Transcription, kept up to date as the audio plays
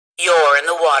You're in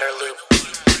the water loop.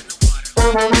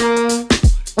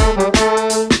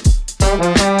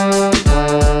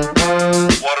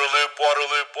 Water loop, water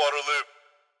loop, water loop.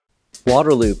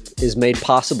 Waterloop is made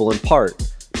possible in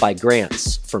part by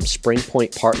grants from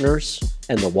Springpoint Partners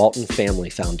and the Walton Family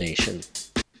Foundation.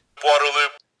 Waterloop.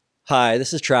 Hi,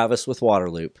 this is Travis with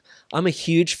Waterloop. I'm a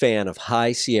huge fan of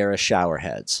High Sierra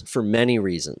showerheads for many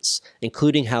reasons,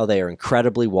 including how they are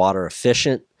incredibly water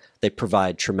efficient, they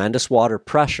provide tremendous water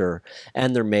pressure,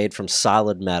 and they're made from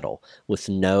solid metal with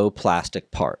no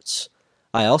plastic parts.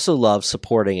 I also love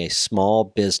supporting a small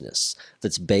business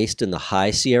that's based in the High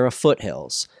Sierra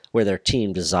foothills, where their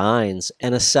team designs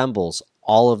and assembles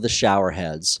all of the shower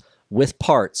heads with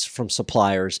parts from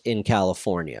suppliers in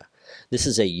California. This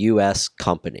is a U.S.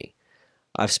 company.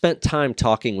 I've spent time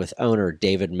talking with owner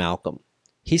David Malcolm.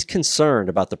 He's concerned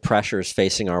about the pressures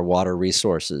facing our water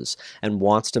resources and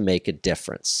wants to make a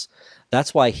difference.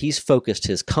 That's why he's focused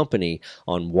his company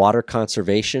on water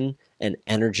conservation and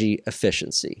energy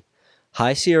efficiency.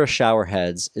 High Sierra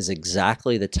Showerheads is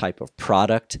exactly the type of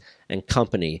product and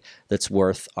company that's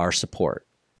worth our support.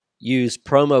 Use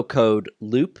promo code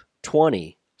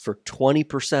LOOP20 for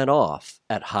 20% off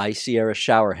at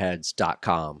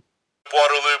highsierrashowerheads.com.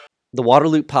 Waterloop. The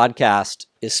Waterloop podcast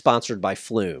is sponsored by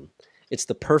Flume. It's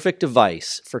the perfect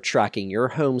device for tracking your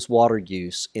home's water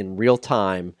use in real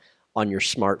time on your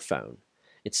smartphone.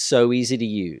 It's so easy to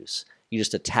use. You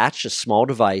just attach a small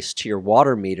device to your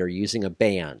water meter using a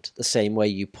band, the same way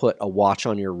you put a watch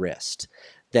on your wrist.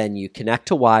 Then you connect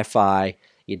to Wi-Fi,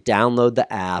 you download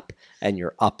the app, and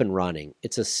you're up and running.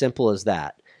 It's as simple as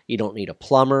that. You don't need a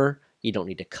plumber. You don't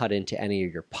need to cut into any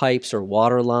of your pipes or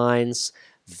water lines.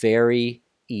 Very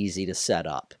easy to set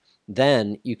up.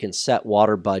 Then you can set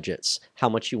water budgets, how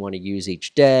much you want to use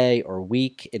each day or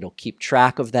week. It'll keep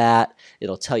track of that.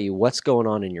 It'll tell you what's going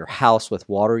on in your house with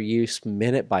water use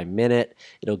minute by minute.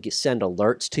 It'll send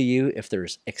alerts to you if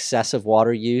there's excessive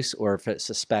water use or if it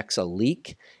suspects a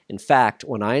leak. In fact,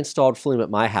 when I installed Flume at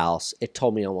my house, it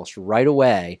told me almost right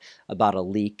away about a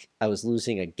leak. I was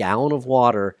losing a gallon of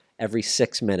water every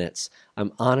 6 minutes.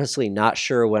 I'm honestly not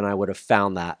sure when I would have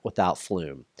found that without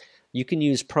Flume. You can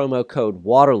use promo code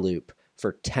WATERLOOP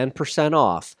for 10%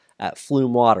 off at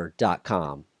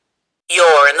flumewater.com.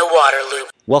 You're in the water loop.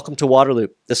 Welcome to Waterloop.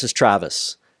 This is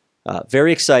Travis.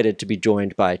 Very excited to be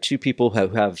joined by two people who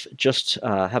have just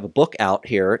have a book out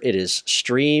here. It is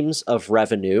Streams of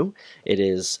Revenue. It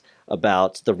is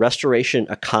about the restoration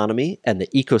economy and the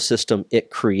ecosystem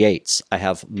it creates. I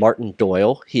have Martin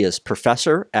Doyle. He is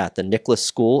professor at the Nicholas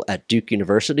School at Duke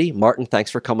University. Martin, thanks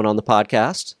for coming on the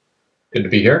podcast. Good to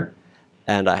be here.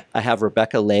 And I have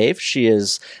Rebecca Lave. She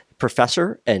is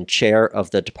professor and chair of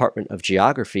the Department of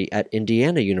Geography at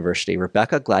Indiana University.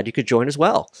 Rebecca, glad you could join as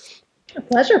well. A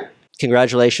pleasure.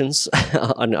 Congratulations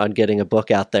on getting a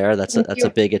book out there. That's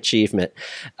a big achievement.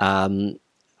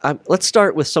 Let's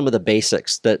start with some of the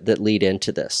basics that lead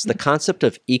into this. The concept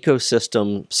of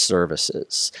ecosystem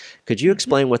services. Could you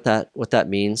explain what that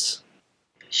means?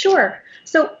 Sure.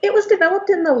 So it was developed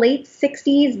in the late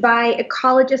 60s by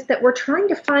ecologists that were trying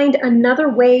to find another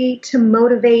way to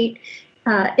motivate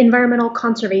environmental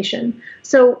conservation.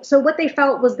 So what they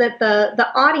felt was that the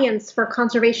audience for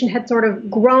conservation had sort of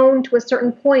grown to a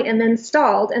certain point and then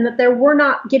stalled, and that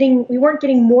we weren't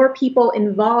getting more people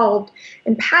involved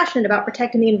and passionate about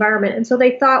protecting the environment. And so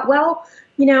they thought, well,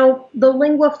 the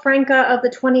lingua franca of the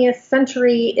 20th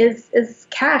century is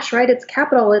cash, right? It's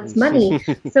capital, it's money.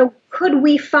 So could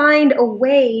we find a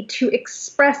way to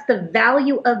express the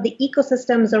value of the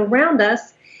ecosystems around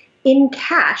us in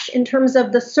cash, in terms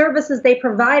of the services they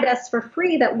provide us for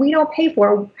free that we don't pay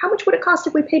for? How much would it cost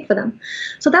if we paid for them?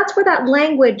 So that's where that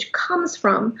language comes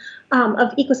from,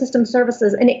 of ecosystem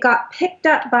services. And it got picked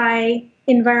up by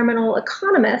environmental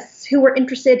economists who were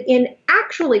interested in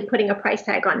actually putting a price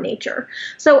tag on nature.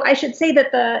 So I should say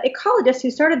that the ecologists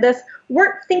who started this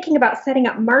weren't thinking about setting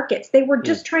up markets. They were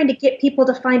just trying to get people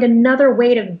to find another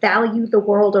way to value the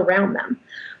world around them.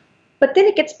 But then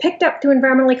it gets picked up through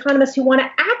environmental economists who want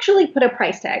to actually put a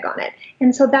price tag on it.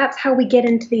 And so that's how we get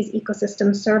into these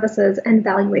ecosystem services and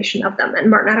valuation of them.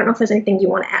 And Martin, I don't know if there's anything you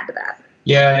want to add to that.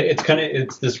 Yeah,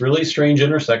 it's this really strange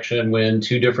intersection when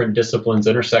two different disciplines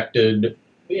intersected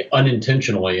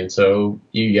unintentionally. And so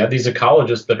you have these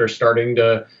ecologists that are starting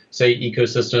to say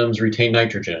ecosystems retain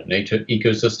nitrogen,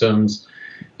 ecosystems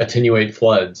attenuate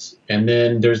floods. And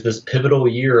then there's this pivotal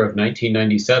year of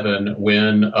 1997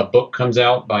 when a book comes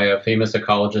out by a famous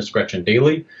ecologist, Gretchen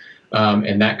Daly.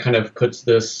 And that kind of puts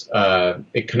this,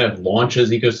 it kind of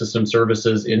launches ecosystem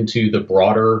services into the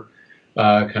broader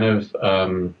kind of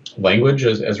language,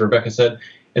 as Rebecca said.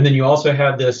 And then you also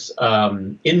have this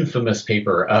infamous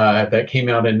paper that came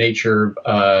out in Nature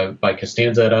by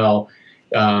Costanza et al.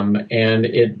 And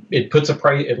it puts a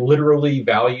price, it literally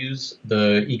values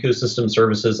the ecosystem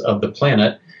services of the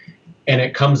planet, and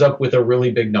it comes up with a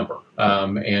really big number.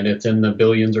 And it's in the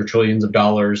billions or trillions of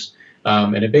dollars.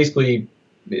 And it basically,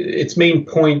 its main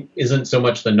point isn't so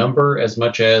much the number as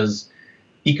much as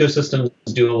ecosystems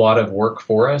do a lot of work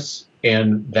for us,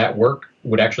 and that work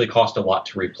would actually cost a lot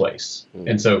to replace.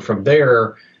 And so from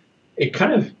there, it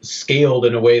kind of scaled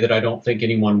in a way that I don't think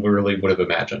anyone really would have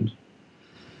imagined.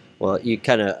 Well, you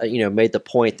kind of made the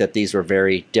point that these were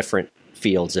very different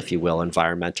fields, if you will: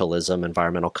 environmentalism,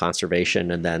 environmental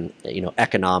conservation, and then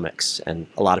economics. And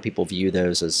a lot of people view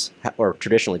those as, or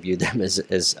traditionally viewed them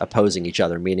as opposing each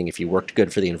other, meaning if you worked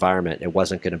good for the environment, it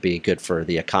wasn't going to be good for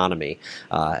the economy.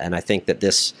 And I think that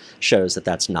this shows that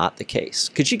that's not the case.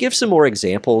 Could you give some more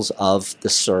examples of the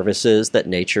services that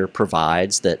nature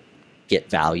provides that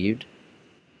get valued?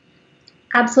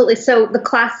 Absolutely. So the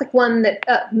classic one that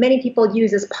many people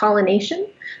use is pollination.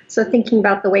 So thinking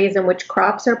about the ways in which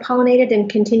crops are pollinated and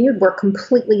continued, we're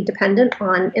completely dependent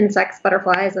on insects,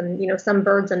 butterflies, and some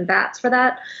birds and bats for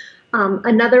that.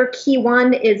 Another key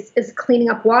one is cleaning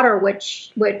up water,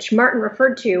 which Martin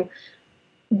referred to.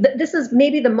 This is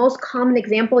maybe the most common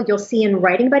example you'll see in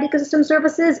writing about ecosystem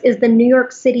services is the New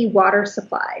York City water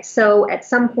supply. So at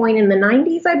some point in the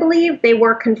 90s, I believe, they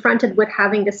were confronted with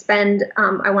having to spend,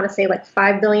 I want to say like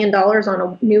 $5 billion on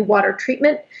a new water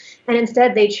treatment. And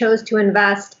instead, they chose to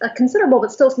invest a considerable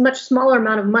but still much smaller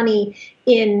amount of money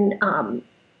in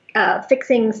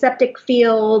fixing septic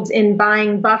fields, in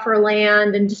buying buffer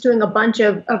land, and just doing a bunch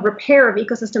of repair of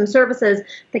ecosystem services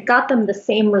that got them the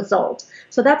same result.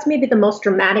 So that's maybe the most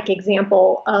dramatic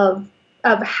example of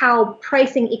how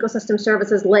pricing ecosystem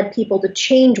services led people to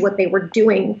change what they were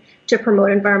doing to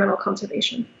promote environmental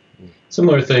conservation.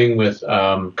 Similar thing with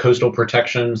coastal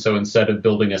protection. So instead of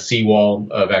building a seawall,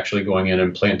 of actually going in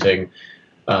and planting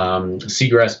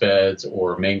seagrass beds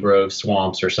or mangrove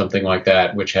swamps or something like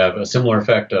that, which have a similar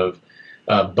effect of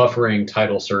buffering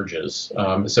tidal surges.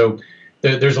 So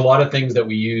there's a lot of things that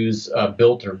we use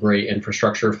built or great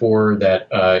infrastructure for that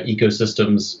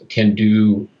ecosystems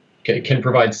can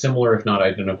provide similar, if not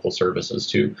identical, services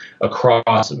to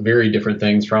across very different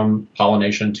things, from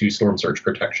pollination to storm surge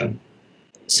protection.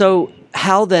 So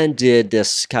how then did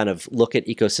this kind of look at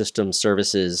ecosystem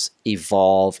services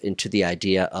evolve into the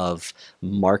idea of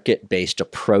market-based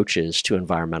approaches to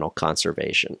environmental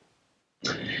conservation?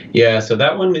 Yeah, so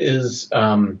that one is,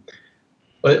 we're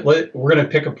going to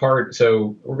pick apart.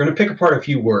 So we're going to pick apart a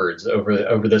few words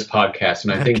over this podcast,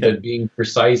 and I think that being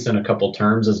precise in a couple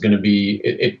terms is going to be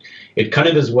it kind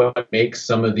of is what makes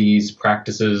some of these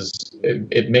practices,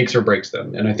 it makes or breaks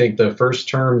them. And I think the first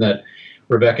term that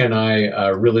Rebecca and I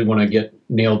really want to get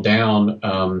nailed down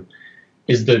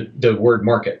is the word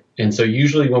market. And so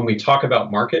usually when we talk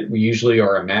about market, we usually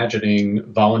are imagining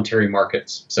voluntary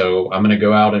markets. So I'm going to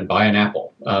go out and buy an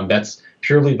apple. That's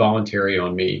purely voluntary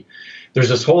on me. There's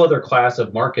this whole other class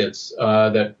of markets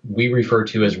that we refer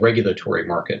to as regulatory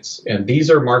markets. And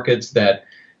these are markets that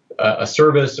a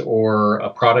service or a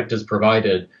product is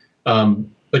provided,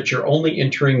 but you're only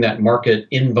entering that market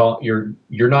you're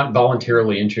not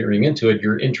voluntarily entering into it.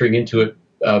 You're entering into it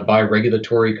by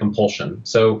regulatory compulsion.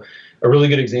 So a really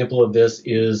good example of this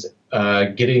is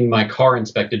getting my car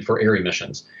inspected for air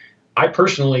emissions. I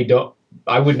personally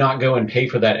I would not go and pay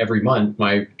for that every month,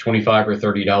 my $25 or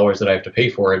 $30 that I have to pay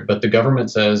for it. But the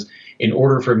government says, in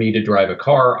order for me to drive a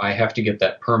car, I have to get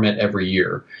that permit every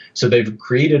year. So they've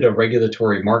created a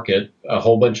regulatory market. A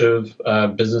whole bunch of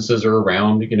businesses are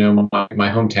around, my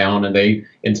hometown, and they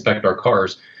inspect our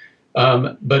cars.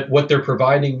 But what they're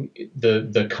providing,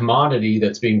 the commodity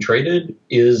that's being traded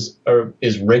is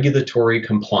regulatory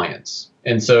compliance.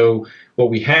 And so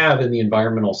what we have in the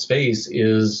environmental space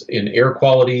is in air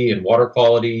quality and water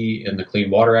quality and the Clean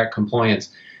Water Act compliance,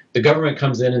 the government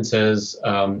comes in and says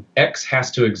X has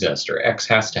to exist or X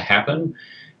has to happen,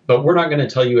 but we're not going to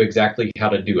tell you exactly how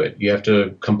to do it. You have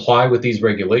to comply with these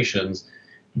regulations,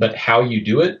 but how you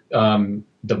do it,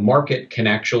 the market can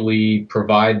actually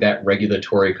provide that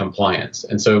regulatory compliance.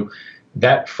 And so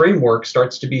that framework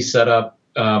starts to be set up.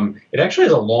 It actually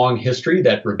has a long history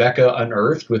that Rebecca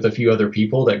unearthed with a few other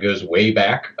people that goes way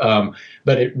back.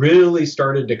 But it really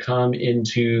started to come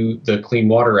into the Clean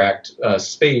Water Act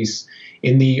space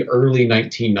in the early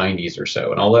 1990s or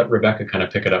so. And I'll let Rebecca kind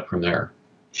of pick it up from there.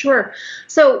 Sure.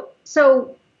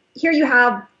 So here you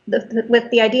have with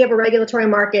the idea of a regulatory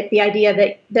market, the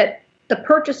idea that the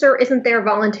purchaser isn't there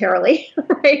voluntarily,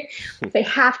 right? They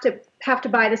have to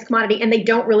buy this commodity, and they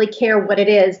don't really care what it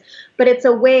is. But it's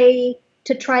a way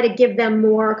to try to give them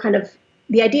more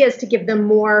the idea is to give them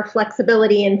more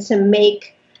flexibility and to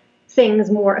make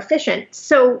things more efficient.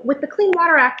 So with the Clean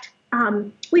Water Act,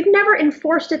 we've never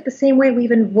enforced it the same way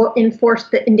we've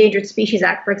enforced the Endangered Species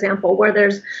Act, for example, where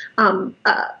there's a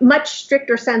much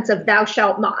stricter sense of thou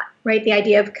shalt not, right? The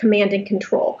idea of command and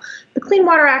control. The Clean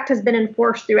Water Act has been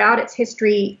enforced throughout its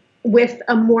history with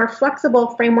a more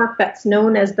flexible framework that's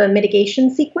known as the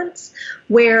mitigation sequence,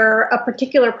 where a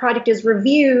particular project is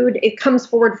reviewed, it comes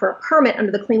forward for a permit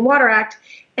under the Clean Water Act,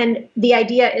 and the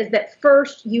idea is that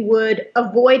first you would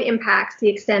avoid impacts to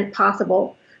the extent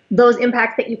possible. Those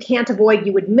impacts that you can't avoid,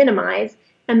 you would minimize,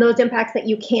 and those impacts that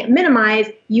you can't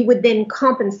minimize, you would then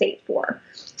compensate for.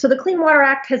 So the Clean Water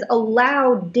Act has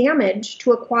allowed damage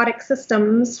to aquatic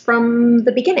systems from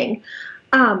the beginning.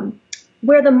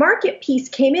 Where the market piece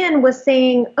came in was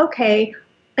saying, okay,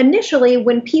 initially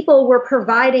when people were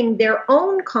providing their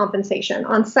own compensation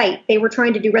on site, they were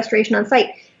trying to do restoration on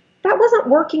site, that wasn't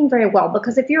working very well,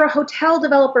 because if you're a hotel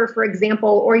developer, for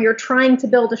example, or you're trying to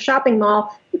build a shopping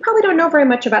mall, you probably don't know very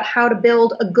much about how to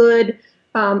build a good,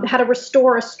 how to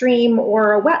restore a stream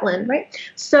or a wetland, right?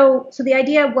 So the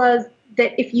idea was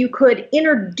that if you could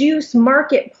introduce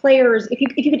market players, if you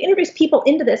could introduce people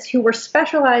into this who were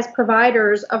specialized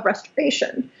providers of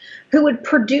restoration, who would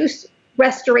produce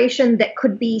restoration that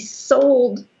could be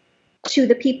sold to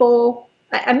the people,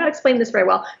 I'm not explaining this very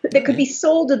well, but that could be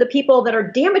sold to the people that are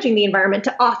damaging the environment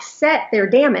to offset their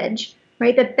damage,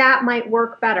 right? That might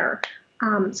work better.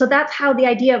 So that's how the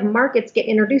idea of markets get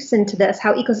introduced into this,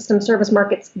 how ecosystem service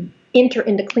markets enter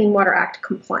into Clean Water Act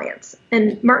compliance.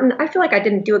 And Martin, I feel like I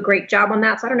didn't do a great job on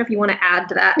that, so I don't know if you want to add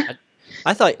to that.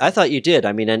 I thought you did.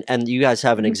 I mean, and you guys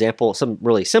have an example, some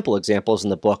really simple examples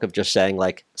in the book of just saying,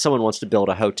 like, someone wants to build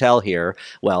a hotel here.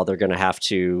 Well, they're going to have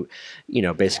to,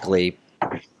 basically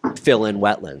fill in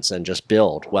wetlands and just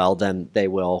build. Well, then they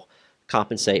will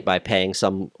compensate by paying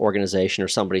some organization or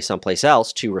somebody someplace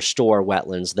else to restore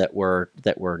wetlands that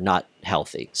were not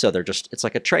healthy. So it's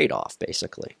like a trade-off,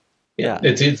 basically. Yeah.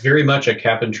 It's very much a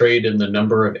cap and trade in the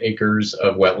number of acres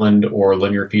of wetland or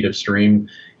linear feet of stream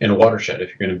in a watershed. If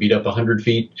you're going to beat up 100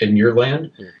 feet in your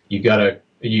land, you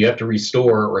have to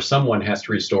restore, or someone has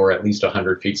to restore at least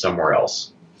 100 feet somewhere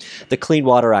else. The Clean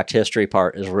Water Act history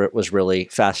part was really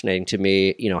fascinating to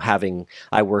me.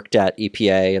 I worked at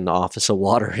EPA in the Office of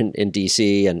Water in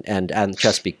D.C. and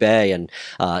Chesapeake Bay, and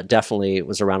definitely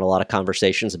was around a lot of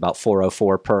conversations about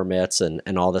 404 permits and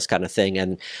all this kind of thing.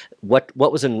 And what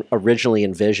was originally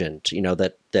envisioned,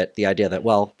 that the idea that,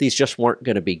 well, these just weren't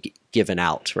going to be given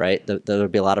out, right? There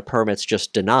would be a lot of permits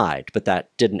just denied, but that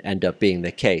didn't end up being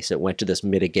the case. It went to this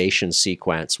mitigation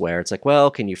sequence where it's like, well,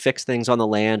 can you fix things on the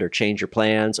land or change your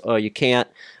plans? Oh, you can't?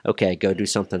 Okay, go do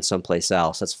something someplace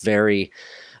else. That's very,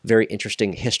 very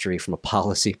interesting history from a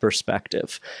policy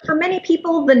perspective. For many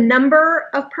people, the number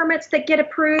of permits that get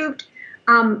approved,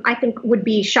 I think would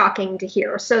be shocking to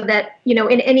hear. So that,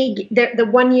 the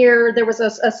 1 year there was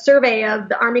a survey of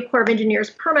the Army Corps of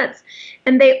Engineers permits,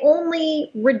 and they only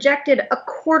rejected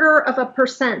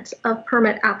 0.25% of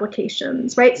permit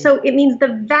applications, right? So it means the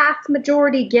vast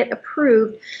majority get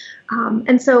approved.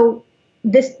 And so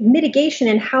this mitigation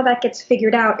and how that gets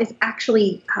figured out is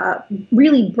actually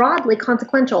really broadly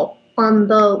consequential on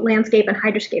the landscape and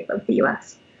hydroscape of the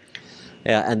U.S.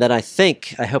 Yeah, and then I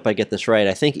hope I get this right,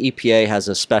 I think EPA has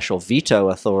a special veto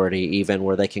authority even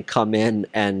where they can come in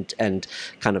and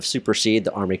kind of supersede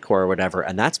the Army Corps or whatever,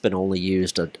 and that's been only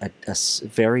used a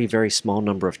very, very small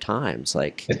number of times.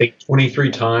 Like, I think 23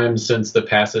 times since the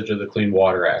passage of the Clean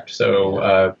Water Act.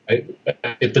 So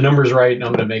if the number's right, and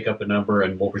I'm going to make up a number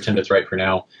and we'll pretend it's right for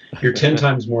now, you're 10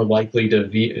 times more likely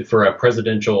for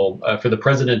the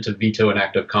president to veto an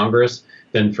act of Congress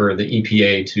than for the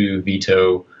EPA to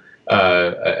veto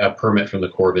a permit from the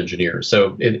Corps of Engineers.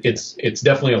 So it's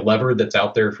definitely a lever that's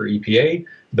out there for EPA,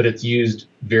 but it's used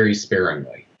very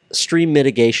sparingly. Stream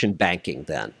mitigation banking,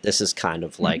 then. This is kind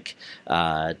of like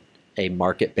a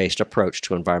market-based approach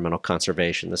to environmental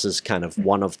conservation. This is kind of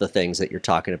one of the things that you're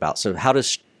talking about. So how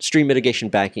does stream mitigation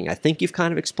banking, I think you've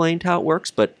kind of explained how it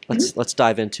works, but let's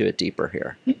dive into it deeper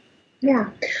here. Yeah.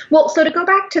 Well, so to go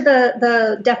back to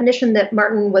the definition that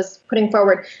Martin was putting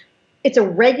forward, it's a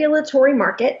regulatory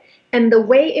market. And the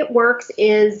way it works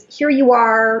is, here you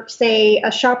are, say,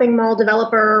 a shopping mall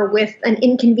developer with an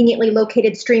inconveniently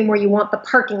located stream where you want the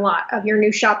parking lot of your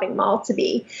new shopping mall to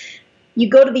be. You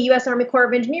go to the U.S. Army Corps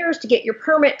of Engineers to get your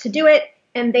permit to do it,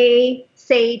 and they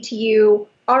say to you,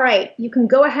 all right, you can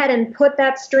go ahead and put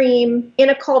that stream in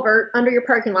a culvert under your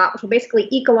parking lot, which will basically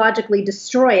ecologically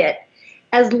destroy it,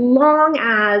 as long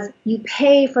as you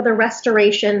pay for the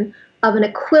restoration of an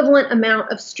equivalent amount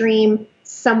of stream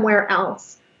somewhere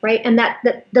else. right? And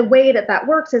that the way that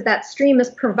works is that stream is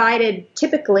provided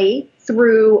typically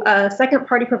through a second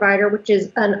party provider, which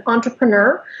is an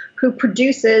entrepreneur who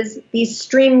produces these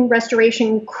stream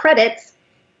restoration credits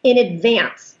in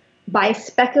advance by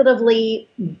speculatively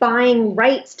buying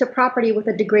rights to property with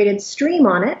a degraded stream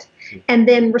on it, and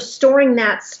then restoring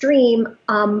that stream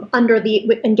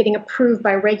and getting approved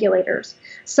by regulators.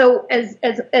 So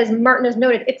as Martin has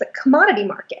noted, it's a commodity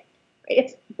market.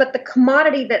 But the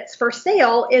commodity that's for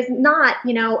sale is not,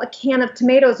 a can of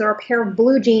tomatoes or a pair of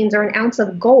blue jeans or an ounce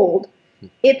of gold.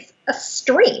 It's a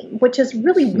stream, which is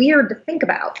really weird to think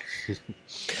about.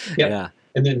 Yeah.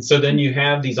 And then you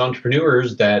have these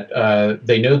entrepreneurs that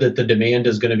they know that the demand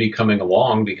is going to be coming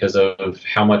along because of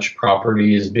how much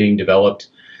property is being developed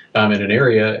in an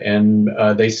area, and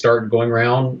they start going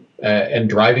around and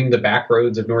driving the back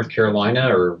roads of North Carolina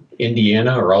or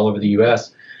Indiana or all over the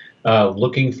U.S.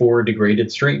 Looking for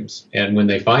degraded streams. And when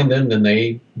they find them, then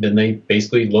they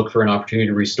basically look for an opportunity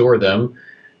to restore them.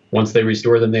 Once they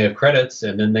restore them, they have credits,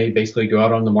 and then they basically go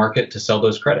out on the market to sell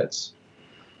those credits.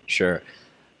 Sure.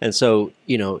 And so,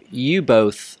 you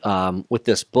both, with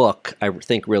this book, I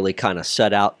think really kind of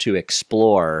set out to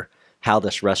explore how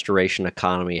this restoration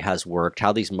economy has worked,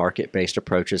 how these market-based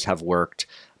approaches have worked,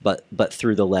 but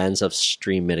through the lens of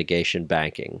stream mitigation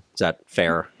banking. Is that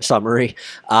fair summary?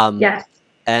 Yes.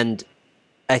 And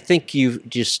I think you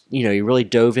just, you really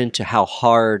dove into how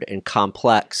hard and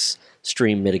complex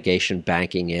stream mitigation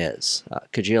banking is.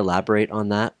 Could you elaborate on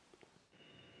that?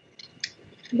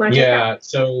 Yeah,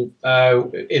 so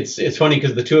it's funny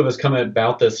because the two of us come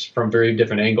about this from very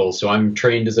different angles. So I'm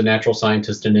trained as a natural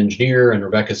scientist and engineer, and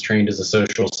Rebecca's trained as a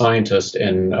social scientist,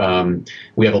 and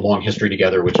we have a long history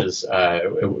together,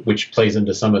 which plays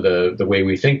into some of the way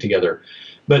we think together.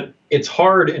 But it's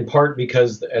hard in part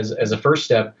because as a first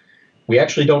step, we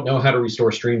actually don't know how to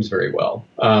restore streams very well.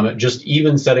 Just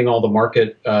even setting all the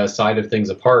market side of things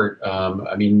apart.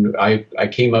 I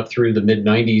came up through the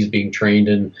mid-'90s being trained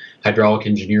in hydraulic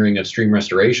engineering of stream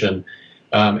restoration.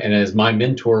 And as my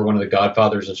mentor, one of the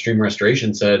godfathers of stream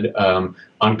restoration, said,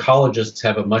 oncologists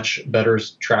have a much better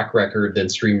track record than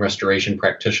stream restoration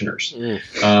practitioners.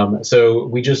 So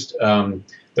we just...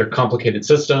 they're complicated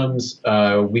systems.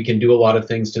 We can do a lot of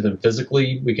things to them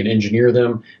physically. We can engineer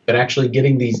them, but actually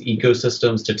getting these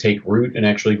ecosystems to take root and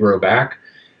actually grow back,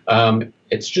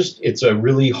 it's a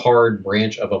really hard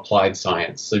branch of applied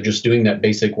science. So just doing that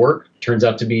basic work turns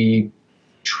out to be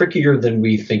trickier than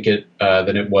we think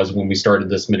than it was when we started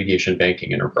this mitigation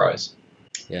banking enterprise.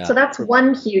 Yeah. So that's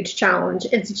one huge challenge.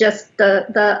 It's just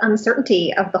the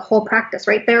uncertainty of the whole practice,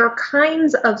 right? There are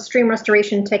kinds of stream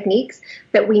restoration techniques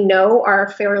that we know are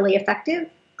fairly effective.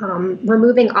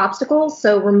 Removing obstacles,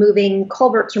 so removing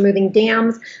culverts, removing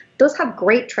dams, those have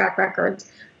great track records.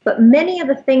 But many of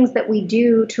the things that we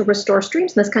do to restore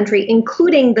streams in this country,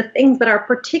 including the things that are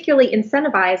particularly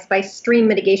incentivized by stream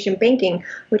mitigation banking,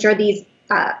 which are these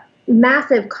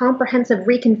massive comprehensive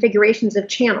reconfigurations of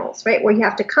channels, right? Where you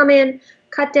have to come in,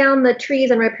 cut down the trees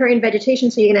and riparian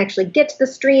vegetation so you can actually get to the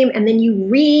stream, and then you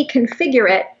reconfigure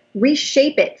it,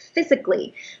 reshape it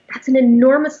physically. That's an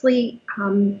enormously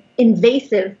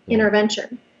invasive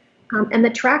intervention. And the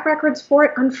track records for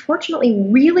it, unfortunately,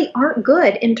 really aren't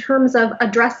good in terms of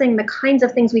addressing the kinds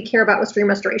of things we care about with stream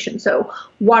restoration. So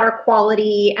water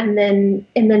quality, and then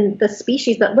the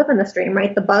species that live in the stream,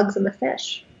 right? The bugs and the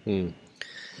fish.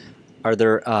 Are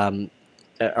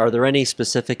there any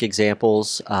specific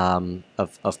examples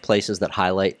of places that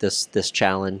highlight this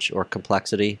challenge or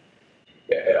complexity?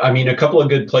 A couple of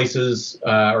good places,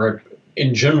 or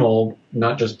in general,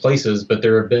 not just places, but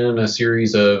there have been a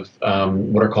series of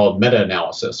what are called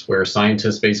meta-analysis, where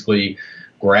scientists basically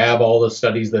grab all the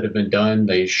studies that have been done,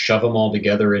 they shove them all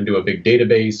together into a big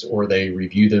database, or they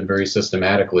review them very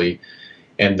systematically.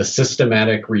 And the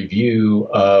systematic review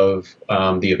of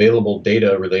the available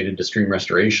data related to stream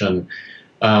restoration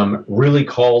really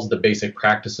calls the basic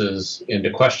practices into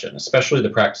question, especially the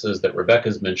practices that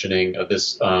Rebecca's mentioning of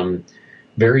this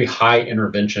very high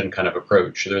intervention kind of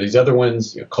approach. There are these other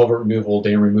ones, culvert removal,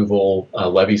 dam removal,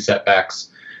 levee setbacks.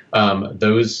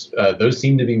 Those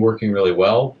seem to be working really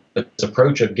well. But this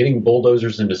approach of getting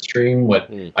bulldozers into stream, what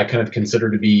I kind of consider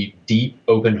to be deep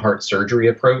open heart surgery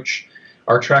approach,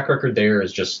 our track record there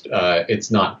is just,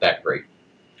 it's not that great.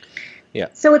 Yeah.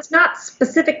 So it's not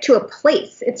specific to a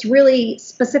place. It's really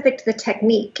specific to the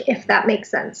technique, if that makes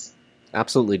sense.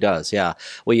 Absolutely does, yeah.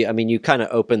 Well, you kind of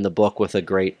open the book with a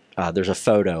great there's a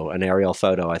photo, an aerial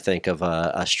photo, I think, of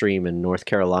a stream in North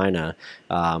Carolina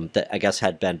that I guess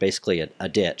had been basically a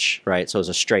ditch, right? So it was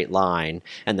a straight line,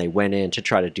 and they went in to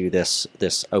try to do this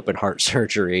open heart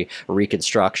surgery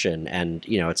reconstruction, and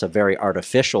it's a very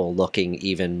artificial looking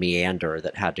even meander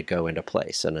that had to go into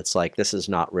place, and it's like, this is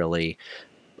not really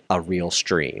a real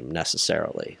stream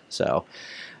necessarily. So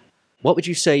what would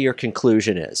you say your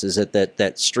conclusion is? Is it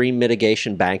that stream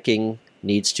mitigation banking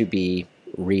needs to be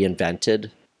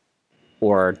reinvented,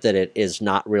 or that it is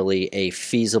not really a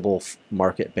feasible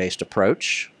market-based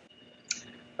approach?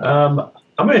 I'm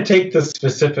going to take the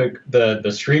specific,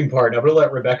 the stream part. I'm going to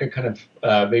let Rebecca kind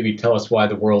of maybe tell us why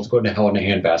the world's going to hell in a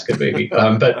handbasket, maybe.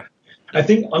 But I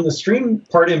think on the stream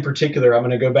part in particular, I'm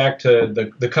going to go back to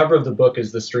the cover of the book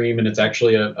is the stream, and it's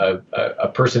actually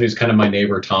a person who's kind of my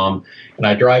neighbor, Tom, and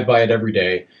I drive by it every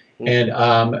day.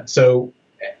 And so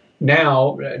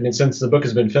now, and since the book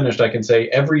has been finished, I can say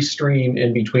every stream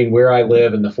in between where I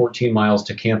live and the 14 miles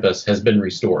to campus has been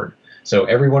restored. So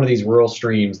every one of these rural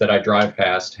streams that I drive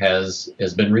past has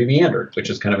been re-meandered,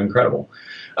 which is kind of incredible.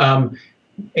 But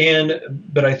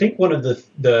I think one of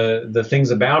the things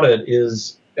about it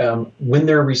is when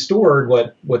they're restored,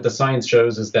 what the science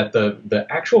shows is that the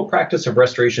actual practice of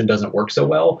restoration doesn't work so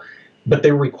well. But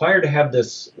they're required to have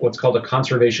this, what's called a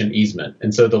conservation easement.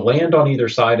 And so the land on either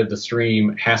side of the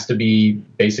stream has to be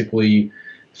basically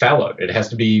fallowed. It has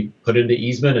to be put into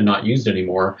easement and not used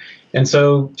anymore. And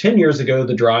so 10 years ago,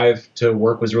 the drive to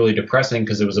work was really depressing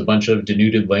because it was a bunch of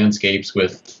denuded landscapes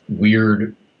with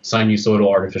weird sinusoidal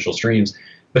artificial streams.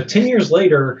 But 10 years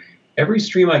later, every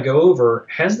stream I go over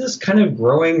has this kind of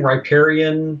growing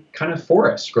riparian kind of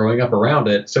forest growing up around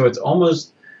it. So it's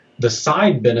almost the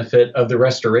side benefit of the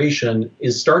restoration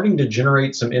is starting to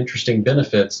generate some interesting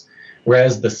benefits,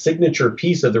 whereas the signature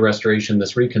piece of the restoration,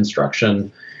 this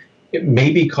reconstruction, it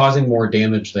may be causing more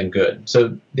damage than good.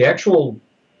 So the actual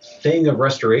thing of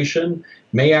restoration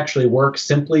may actually work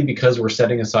simply because we're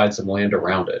setting aside some land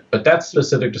around it. But that's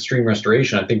specific to stream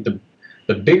restoration. I think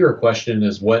the bigger question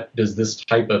is, what does this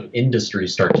type of industry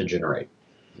start to generate?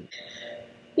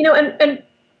 And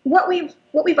what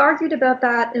we've argued about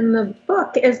that in the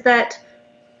book is that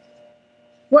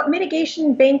what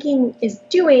mitigation banking is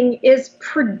doing is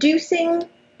producing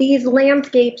these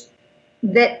landscapes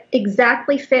that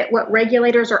exactly fit what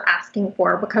regulators are asking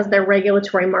for because they're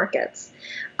regulatory markets.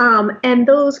 And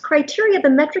those criteria, the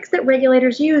metrics that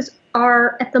regulators use,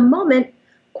 are at the moment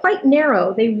quite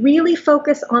narrow. They really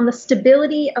focus on the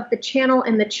stability of the channel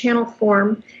and the channel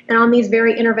form and on these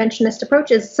very interventionist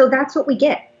approaches. So that's what we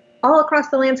get all across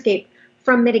the landscape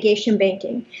from mitigation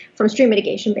banking, from stream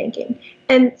mitigation banking.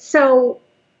 And so,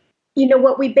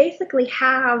 what we basically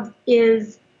have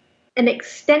is an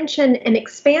extension and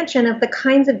expansion of the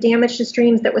kinds of damage to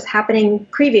streams that was happening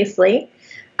previously.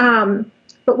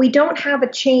 But we don't have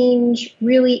a change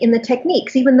really in the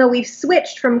techniques, even though we've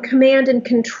switched from command and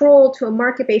control to a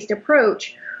market-based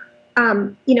approach.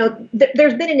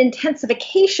 There's been an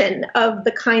intensification of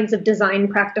the kinds of design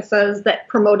practices that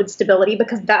promoted stability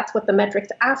because that's what the metrics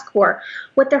ask for.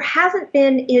 What there hasn't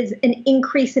been is an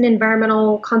increase in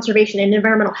environmental conservation and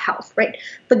environmental health, right?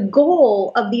 The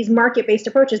goal of these market-based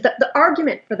approaches, the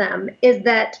argument for them is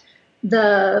that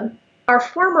our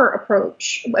former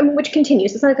approach, which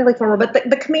continues, it's not exactly former, but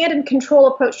the command and control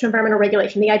approach to environmental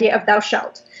regulation, the idea of thou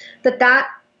shalt, that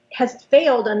has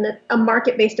failed and that a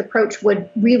market-based approach would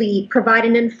really provide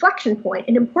an inflection point,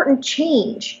 an important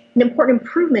change, an important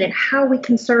improvement in how we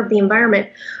conserve the environment.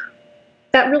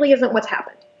 That really isn't what's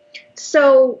happened.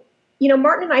 So,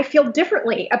 Martin and I feel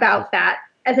differently about that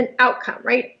as an outcome,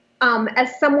 right?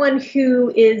 As someone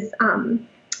who is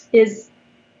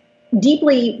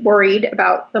deeply worried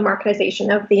about the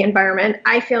marketization of the environment,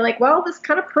 I feel like, well, this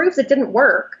kind of proves it didn't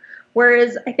work.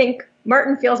 Whereas I think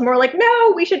Martin feels more like,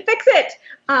 no, we should fix it.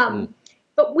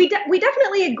 But we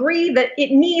definitely agree that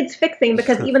it needs fixing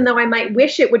because even though I might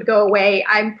wish it would go away,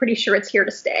 I'm pretty sure it's here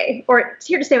to stay. Or it's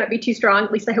here to stay might be too strong.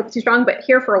 At least I hope it's too strong, but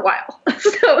here for a while.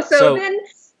 So then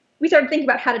we started thinking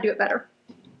about how to do it better.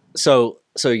 So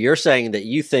you're saying that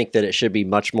you think that it should be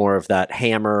much more of that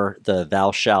hammer, the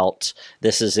thou shalt,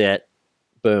 this is it,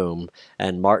 boom.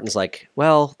 And Martin's like,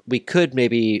 well, we could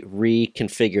maybe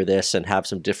reconfigure this and have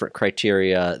some different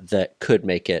criteria that could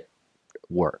make it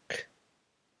work.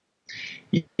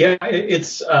 Yeah,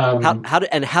 it's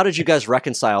how did you guys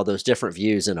reconcile those different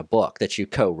views in a book that you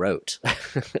co-wrote?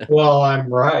 Well, I'm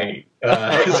right.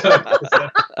 I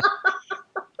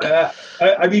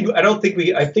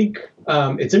think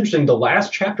it's interesting. The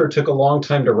last chapter took a long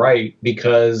time to write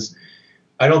because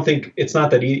I don't think it's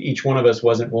not that each one of us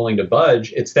wasn't willing to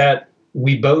budge. It's that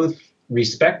we both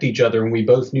respect each other, and we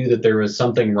both knew that there was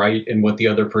something right in what the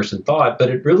other person thought. But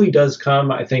it really does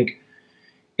come, I think,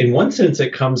 in one sense,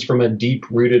 it comes from a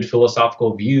deep-rooted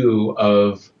philosophical view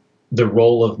of the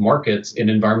role of markets in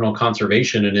environmental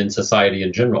conservation and in society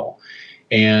in general.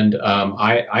 And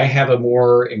I have a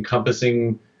more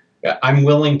encompassing, I'm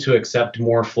willing to accept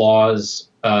more flaws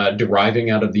deriving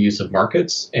out of the use of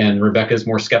markets. And Rebecca is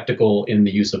more skeptical in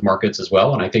the use of markets as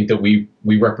well. And I think that we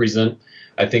represent,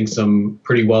 I think, some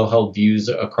pretty well-held views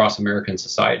across American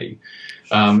society.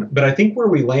 But I think where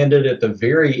we landed at the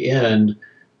very end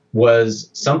was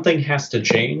something has to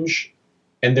change.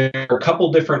 And there are a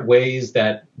couple different ways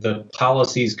that the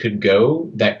policies could go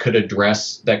that could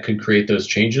address, that could create those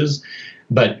changes.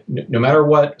 But no matter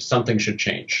what, something should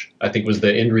change, I think was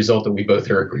the end result that we both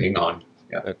are agreeing on.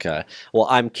 Yeah. Okay. Well,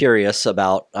 I'm curious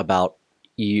about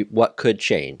you, what could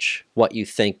change, what you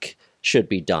think should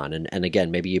be done. And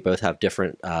again, maybe you both have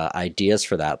different ideas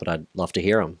for that, but I'd love to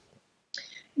hear them.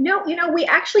 No, we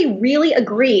actually really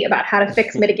agree about how to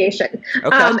fix mitigation.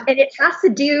 Okay. And it has to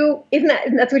do,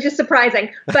 that's which is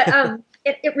surprising, but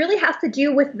it really has to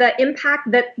do with the impact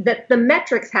that the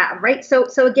metrics have, right? So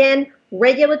again,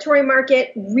 regulatory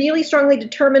market, really strongly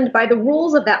determined by the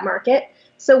rules of that market.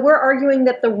 So we're arguing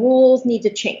that the rules need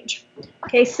to change.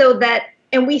 Okay,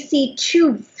 and we see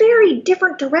two very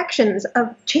different directions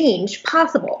of change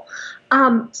possible.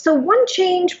 So one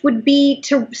change would be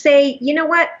to say, you know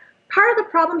what? Part of the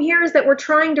problem here is that we're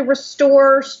trying to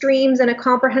restore streams in a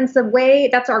comprehensive way.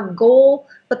 That's our goal,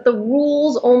 but the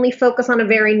rules only focus on a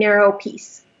very narrow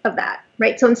piece of that,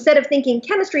 right? So instead of thinking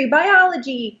chemistry,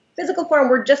 biology, physical form,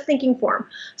 we're just thinking form.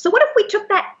 So what if we took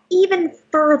that even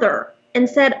further and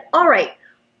said, all right,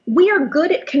 we are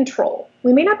good at control.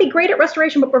 We may not be great at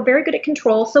restoration, but we're very good at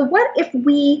control. So what if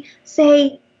we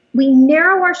say, we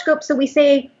narrow our scope, so we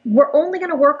say we're only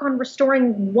going to work on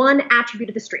restoring one attribute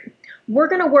of the stream. We're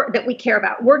going to work that we care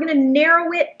about. We're going to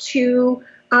narrow it to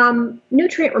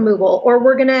nutrient removal, or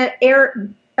we're going to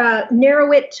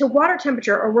narrow it to water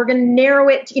temperature, or we're going to narrow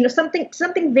it to,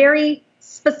 something very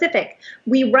specific.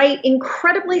 We write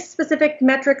incredibly specific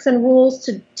metrics and rules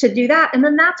to do that, and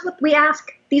then that's what we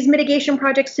ask these mitigation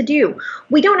projects to do.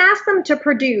 We don't ask them to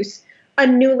produce a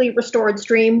newly restored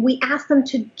stream. We ask them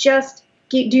to just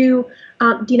do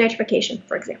denitrification,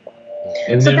 for example.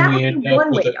 And so then that we would end be up one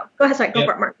way with to go. Go ahead, sorry, go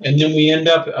for it, Mark. And then we end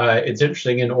up, it's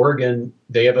interesting, in Oregon,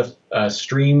 they have a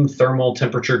stream thermal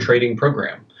temperature trading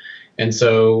program. And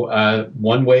so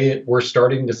one way we're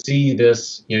starting to see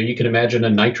this, you can imagine a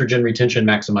nitrogen retention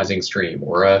maximizing stream,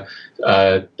 or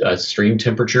a stream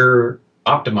temperature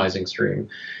optimizing stream.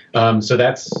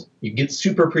 So you get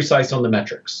super precise on the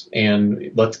metrics,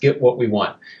 and let's get what we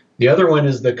want. The other one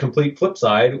is the complete flip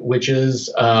side, which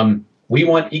is we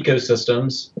want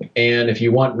ecosystems. And if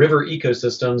you want river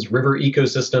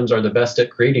ecosystems are the best at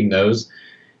creating those.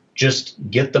 Just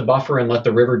get the buffer and let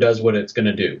the river does what it's going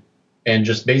to do. And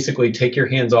just basically take your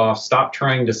hands off. Stop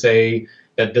trying to say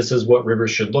that this is what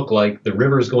rivers should look like. The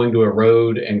river is going to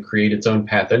erode and create its own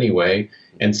path anyway.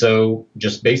 And so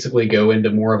just basically go into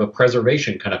more of a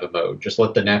preservation kind of a mode. Just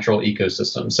let the natural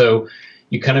ecosystem. So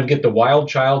you kind of get the wild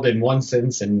child in one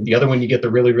sense, and the other one you get the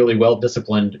really, really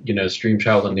well-disciplined, stream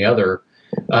child in the other.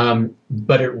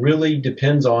 But it really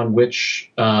depends on what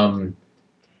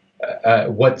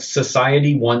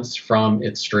society wants from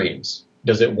its streams.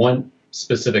 Does it want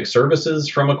specific services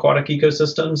from aquatic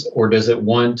ecosystems, or does it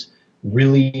want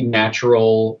really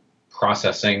natural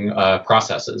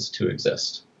processes to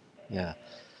exist? Yeah,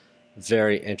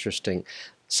 very interesting.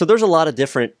 So there's a lot of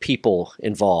different people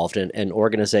involved and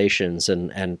organizations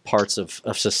and parts of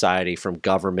society, from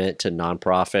government to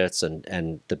nonprofits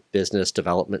and the business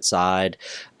development side.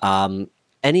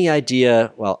 Any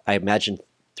idea, well, I imagine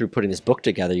through putting this book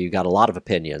together, you got a lot of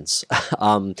opinions.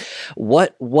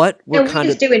 What were kind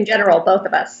of do in general, both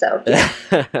of us. So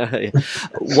yeah.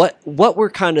 what were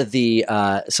kind of the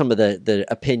some of the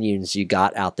opinions you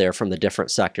got out there from the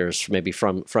different sectors, maybe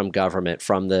from government,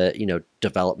 from the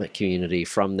development community,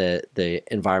 from the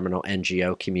environmental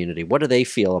NGO community? What do they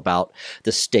feel about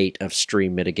the state of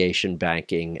stream mitigation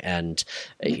banking and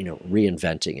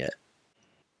reinventing it?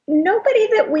 Nobody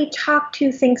that we talk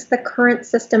to thinks the current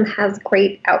system has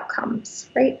great outcomes,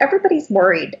 right? Everybody's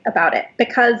worried about it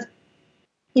because,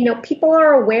 people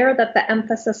are aware that the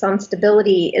emphasis on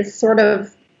stability is sort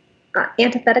of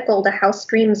antithetical to how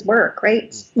streams work,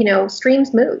 right?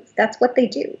 Streams move. That's what they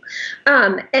do.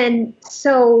 And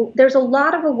so there's a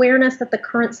lot of awareness that the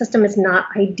current system is not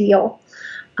ideal.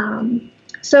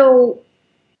 So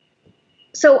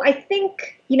I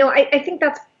think, I think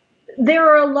there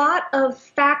are a lot of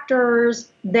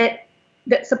factors that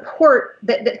that support,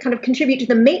 that kind of contribute to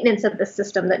the maintenance of the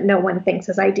system that no one thinks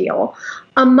is ideal.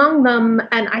 Among them,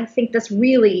 and I think this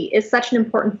really is such an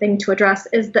important thing to address,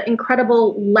 is the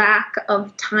incredible lack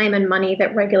of time and money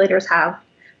that regulators have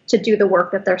to do the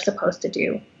work that they're supposed to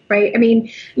do. Right? I mean,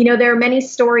 there are many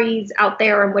stories out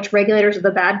there in which regulators are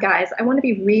the bad guys. I want to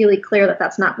be really clear that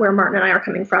that's not where Martin and I are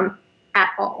coming from at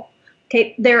all.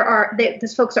 Okay,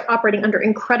 these folks are operating under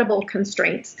incredible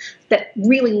constraints that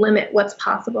really limit what's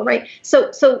possible, right?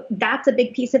 So that's a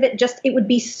big piece of it. Just it would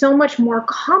be so much more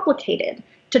complicated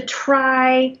to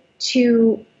try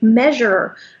to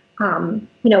measure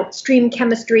stream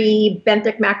chemistry,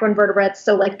 benthic macroinvertebrates,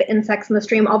 so like the insects in the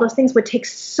stream, all those things would take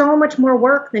so much more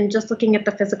work than just looking at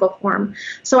the physical form.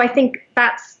 So I think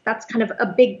that's kind of a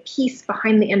big piece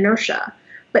behind the inertia.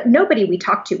 But nobody we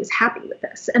talked to was happy with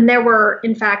this. And there were,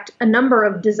 in fact, a number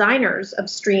of designers of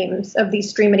streams, of these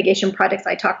stream mitigation projects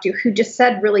I talked to, who just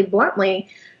said really bluntly,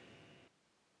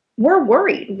 we're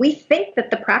worried. We think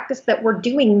that the practice that we're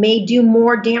doing may do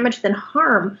more damage than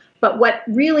harm. But what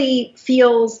really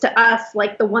feels to us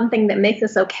like the one thing that makes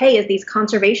us okay is these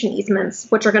conservation easements,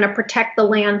 which are going to protect the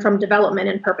land from development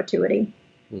in perpetuity.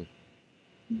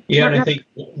 Yeah, and I think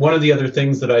one of the other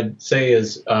things that I'd say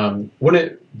is,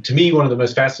 to me, one of the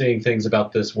most fascinating things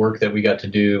about this work that we got to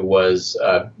do was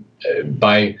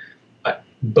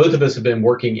both of us have been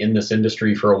working in this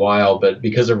industry for a while, but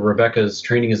because of Rebecca's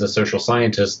training as a social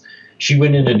scientist, she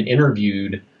went in and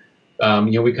interviewed.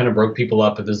 We kind of broke people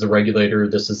up. This is a regulator,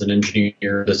 this is an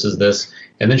engineer, this is this.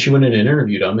 And then she went in and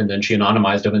interviewed them, and then she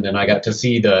anonymized them, and then I got to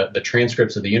see the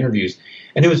transcripts of the interviews.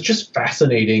 And it was just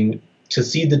fascinating to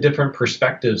see the different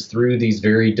perspectives through these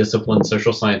very disciplined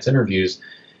social science interviews.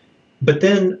 But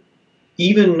then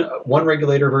even one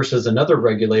regulator versus another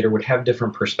regulator would have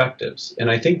different perspectives. And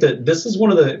I think that this is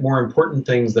one of the more important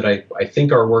things that I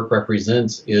think our work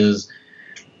represents, is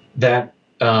that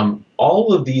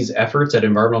all of these efforts at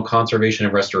environmental conservation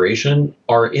and restoration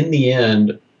are, in the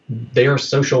end, they are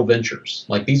social ventures.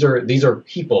 Like these are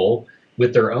people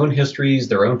with their own histories,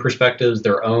 their own perspectives,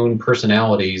 their own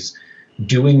personalities,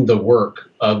 doing the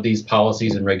work of these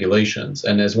policies and regulations.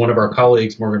 And as one of our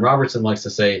colleagues, Morgan Robertson, likes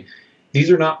to say, these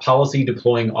are not policy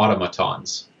deploying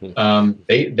automatons.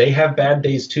 They have bad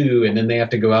days too, and then they have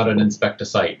to go out and inspect a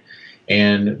site.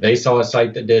 And they saw a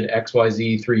site that did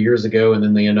XYZ 3 years ago, and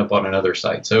then they end up on another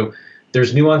site. So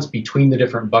there's nuance between the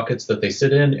different buckets that they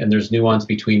sit in, and there's nuance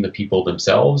between the people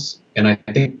themselves. And I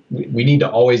think we need to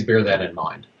always bear that in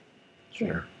mind.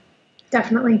 Sure.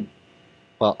 Definitely.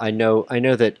 Well, I know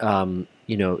that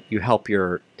you hope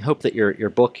that your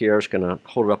book here is going to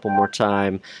hold it up one more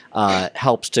time,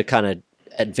 helps to kind of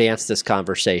advance this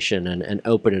conversation and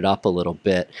open it up a little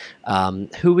bit.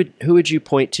 Who would you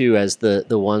point to as the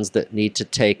ones that need to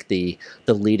take the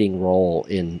leading role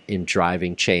in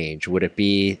driving change? Would it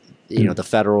be the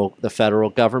federal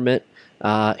government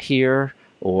here?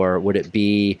 Or would it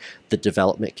be the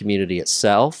development community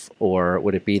itself, or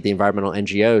would it be the environmental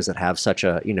NGOs that have such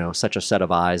a set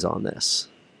of eyes on this?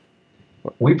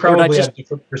 We probably have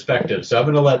different perspectives. So I'm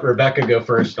going to let Rebecca go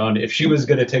first on, if she was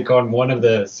going to take on one of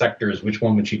the sectors, which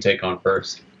one would she take on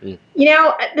first?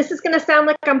 This is going to sound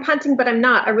like I'm punting, but I'm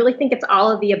not. I really think it's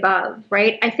all of the above,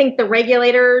 right? I think the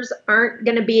regulators aren't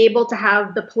going to be able to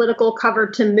have the political cover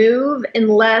to move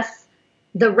unless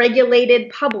the regulated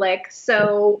public,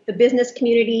 so the business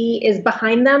community, is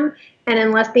behind them, and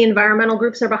unless the environmental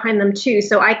groups are behind them too.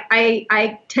 So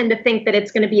I tend to think that it's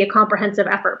going to be a comprehensive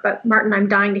effort. But Martin, I'm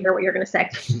dying to hear what you're going to say.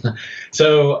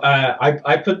 So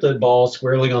I put the ball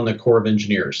squarely on the Corps of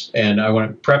Engineers, and I want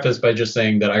to preface by just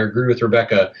saying that I agree with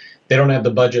Rebecca. They don't have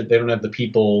the budget, they don't have the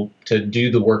people to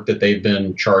do the work that they've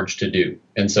been charged to do,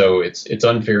 and so it's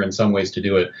unfair in some ways to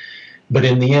do it. But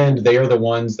in the end, they are the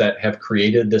ones that have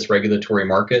created this regulatory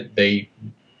market.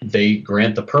 They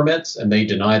grant the permits and they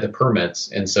deny the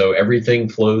permits. And so everything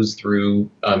flows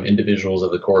through individuals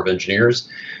of the Corps of Engineers.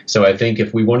 So I think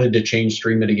if we wanted to change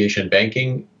stream mitigation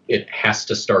banking, it has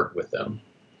to start with them.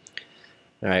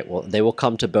 All right. Well, they will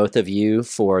come to both of you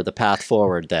for the path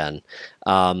forward then.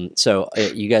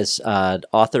 You guys,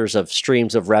 authors of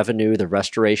Streams of Revenue, the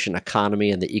Restoration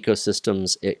Economy and the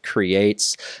Ecosystems it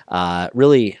Creates,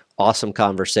 really awesome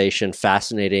conversation,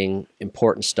 fascinating,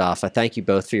 important stuff. I thank you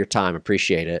both for your time.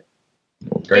 Appreciate it.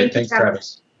 Great. Thanks,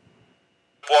 Travis.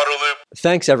 Waterloop.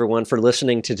 Thanks, everyone, for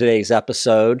listening to today's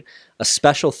episode. A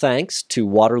special thanks to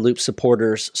Waterloop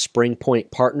supporters Spring Point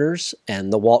Partners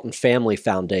and the Walton Family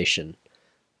Foundation.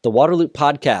 The Waterloop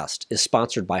podcast is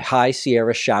sponsored by High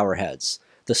Sierra Showerheads,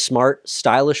 the smart,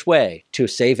 stylish way to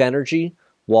save energy,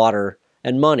 water,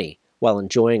 and money while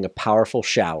enjoying a powerful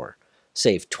shower.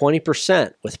 Save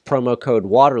 20% with promo code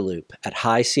waterloop at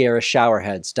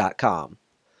highsierrashowerheads.com.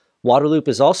 Waterloop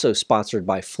is also sponsored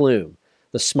by Flume,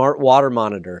 the smart water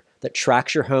monitor that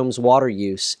tracks your home's water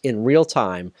use in real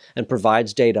time and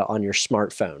provides data on your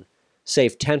smartphone.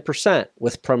 Save 10%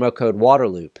 with promo code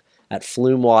waterloop at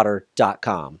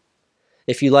flumewater.com.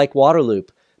 If you like Waterloop,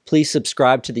 please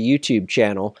subscribe to the YouTube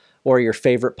channel or your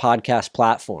favorite podcast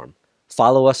platform.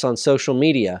 Follow us on social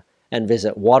media and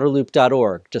visit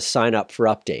waterloop.org to sign up for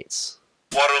updates.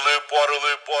 Waterloop,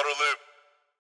 Waterloop, Waterloop.